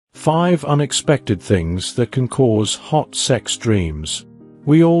5 unexpected things that can cause hot sex dreams.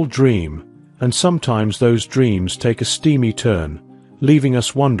 We all dream, and sometimes those dreams take a steamy turn, leaving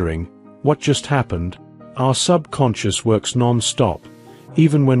us wondering, what just happened? Our subconscious works non-stop,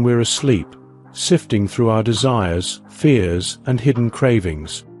 even when we're asleep, sifting through our desires, fears, and hidden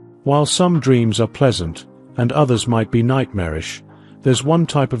cravings. While some dreams are pleasant, and others might be nightmarish, there's one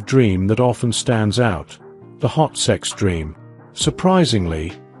type of dream that often stands out: the hot sex dream.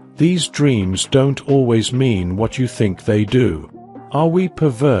 Surprisingly, these dreams don't always mean what you think they do. Are we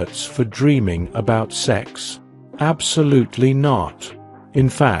perverts for dreaming about sex? Absolutely not. In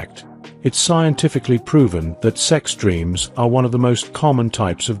fact, it's scientifically proven that sex dreams are one of the most common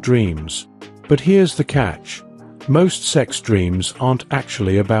types of dreams. But here's the catch: most sex dreams aren't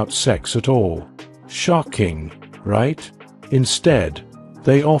actually about sex at all. Shocking, right? Instead,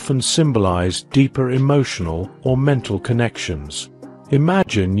 they often symbolize deeper emotional or mental connections.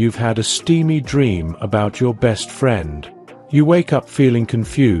 Imagine you've had a steamy dream about your best friend. You wake up feeling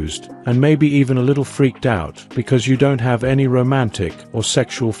confused, and maybe even a little freaked out because you don't have any romantic or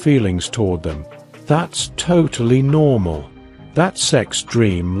sexual feelings toward them. That's totally normal. That sex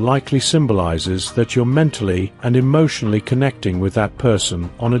dream likely symbolizes that you're mentally and emotionally connecting with that person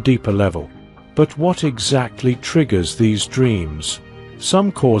on a deeper level. But what exactly triggers these dreams?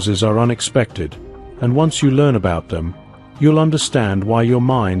 Some causes are unexpected, and once you learn about them, you'll understand why your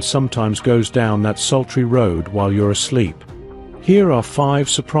mind sometimes goes down that sultry road while you're asleep. Here are 5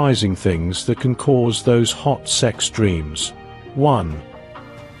 surprising things that can cause those hot sex dreams. 1.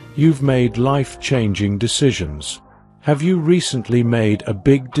 You've made life-changing decisions. Have you recently made a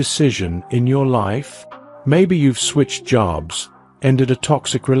big decision in your life? Maybe you've switched jobs, ended a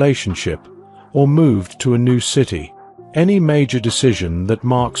toxic relationship, or moved to a new city. Any major decision that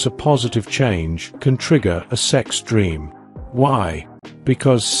marks a positive change can trigger a sex dream. Why?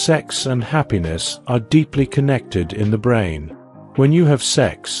 Because sex and happiness are deeply connected in the brain. When you have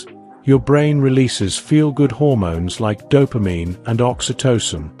sex, your brain releases feel-good hormones like dopamine and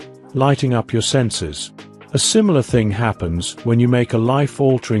oxytocin, lighting up your senses. A similar thing happens when you make a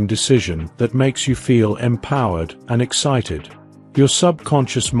life-altering decision that makes you feel empowered and excited. Your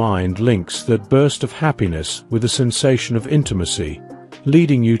subconscious mind links that burst of happiness with a sensation of intimacy,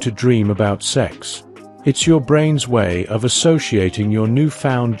 leading you to dream about sex. It's your brain's way of associating your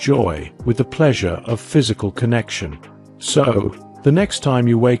newfound joy with the pleasure of physical connection. So, the next time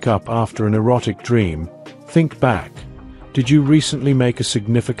you wake up after an erotic dream, think back. Did you recently make a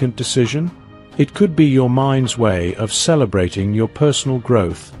significant decision? It could be your mind's way of celebrating your personal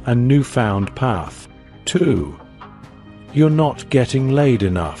growth and newfound path. 2. You're not getting laid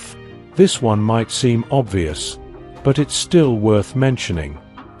enough. This one might seem obvious, but it's still worth mentioning.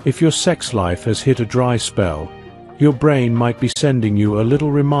 If your sex life has hit a dry spell, your brain might be sending you a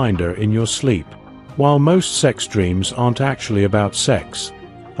little reminder in your sleep. While most sex dreams aren't actually about sex,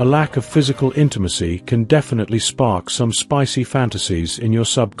 a lack of physical intimacy can definitely spark some spicy fantasies in your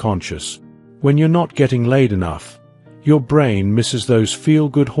subconscious. When you're not getting laid enough, your brain misses those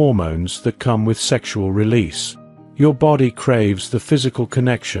feel-good hormones that come with sexual release. Your body craves the physical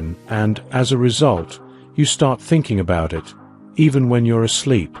connection and, as a result, you start thinking about it, even when you're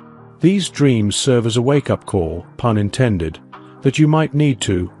asleep. These dreams serve as a wake-up call, pun intended, that you might need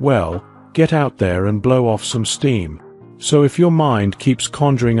to, well, get out there and blow off some steam. So if your mind keeps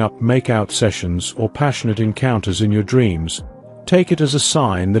conjuring up make-out sessions or passionate encounters in your dreams, take it as a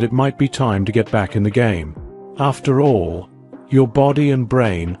sign that it might be time to get back in the game. After all, your body and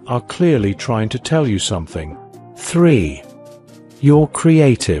brain are clearly trying to tell you something. 3. You're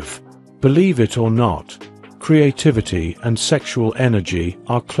creative. Believe it or not, creativity and sexual energy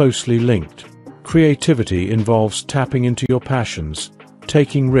are closely linked. Creativity involves tapping into your passions,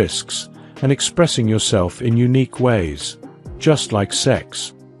 taking risks, and expressing yourself in unique ways. Just like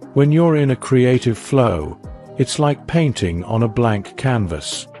sex, when you're in a creative flow, it's like painting on a blank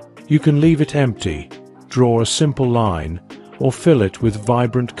canvas. You can leave it empty, draw a simple line, or fill it with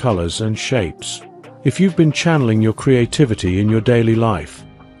vibrant colors and shapes. If you've been channeling your creativity in your daily life,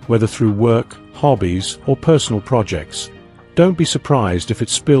 whether through work, hobbies, or personal projects, don't be surprised if it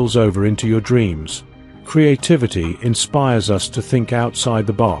spills over into your dreams. Creativity inspires us to think outside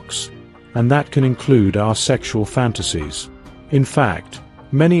the box, and that can include our sexual fantasies. In fact,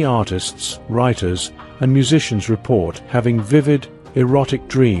 many artists, writers, and musicians report having vivid, erotic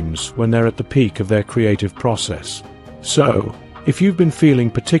dreams when they're at the peak of their creative process. So, if you've been feeling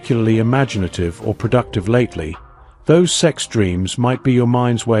particularly imaginative or productive lately, those sex dreams might be your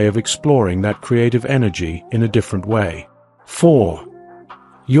mind's way of exploring that creative energy in a different way. 4.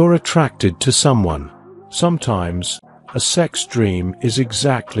 You're attracted to someone. Sometimes, a sex dream is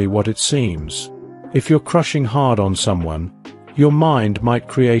exactly what it seems. If you're crushing hard on someone, your mind might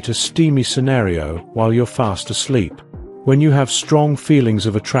create a steamy scenario while you're fast asleep. When you have strong feelings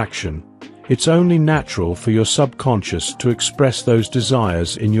of attraction, it's only natural for your subconscious to express those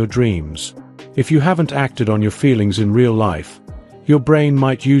desires in your dreams. If you haven't acted on your feelings in real life, your brain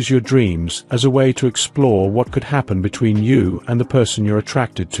might use your dreams as a way to explore what could happen between you and the person you're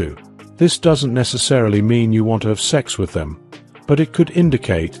attracted to. This doesn't necessarily mean you want to have sex with them, but it could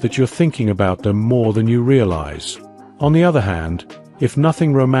indicate that you're thinking about them more than you realize. On the other hand, if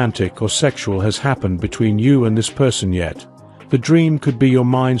nothing romantic or sexual has happened between you and this person yet, the dream could be your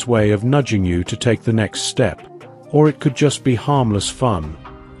mind's way of nudging you to take the next step. Or it could just be harmless fun.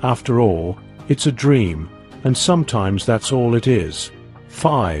 After all, it's a dream, and sometimes that's all it is.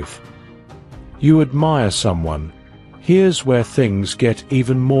 5. You admire someone. Here's where things get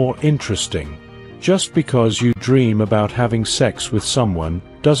even more interesting. Just because you dream about having sex with someone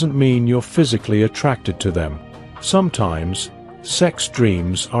doesn't mean you're physically attracted to them. Sometimes, sex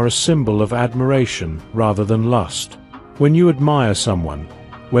dreams are a symbol of admiration rather than lust. When you admire someone,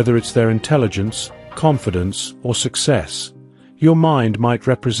 whether it's their intelligence, confidence, or success, your mind might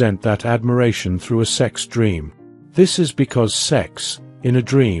represent that admiration through a sex dream. This is because sex, in a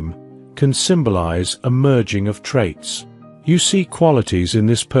dream, can symbolize a merging of traits. You see qualities in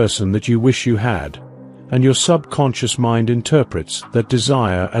this person that you wish you had, and your subconscious mind interprets that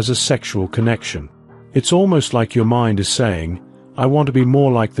desire as a sexual connection. It's almost like your mind is saying, "I want to be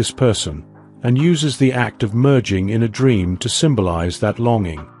more like this person," and uses the act of merging in a dream to symbolize that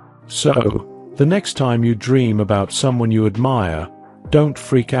longing. So, the next time you dream about someone you admire, don't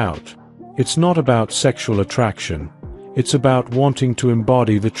freak out. It's not about sexual attraction, it's about wanting to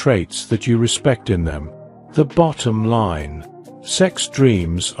embody the traits that you respect in them. The bottom line: sex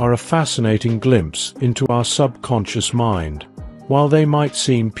dreams are a fascinating glimpse into our subconscious mind. While they might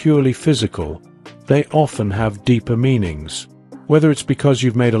seem purely physical, they often have deeper meanings. Whether it's because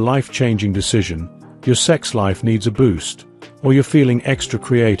you've made a life-changing decision, your sex life needs a boost, or you're feeling extra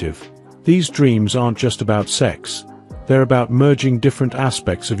creative, these dreams aren't just about sex. They're about merging different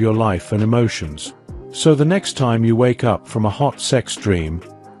aspects of your life and emotions. So the next time you wake up from a hot sex dream,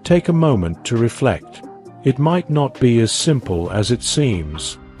 take a moment to reflect. It might not be as simple as it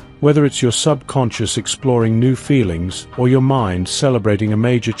seems. Whether it's your subconscious exploring new feelings or your mind celebrating a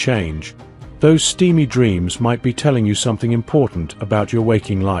major change, those steamy dreams might be telling you something important about your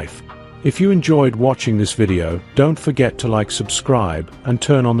waking life. If you enjoyed watching this video, don't forget to subscribe, and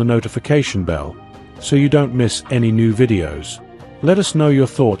turn on the notification bell, so you don't miss any new videos. Let us know your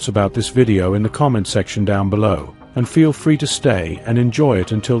thoughts about this video in the comment section down below, and feel free to stay and enjoy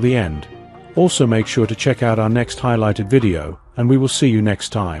it until the end. Also make sure to check out our next highlighted video, and we will see you next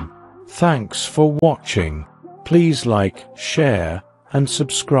time. Thanks for watching. Please like, share, and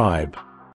subscribe.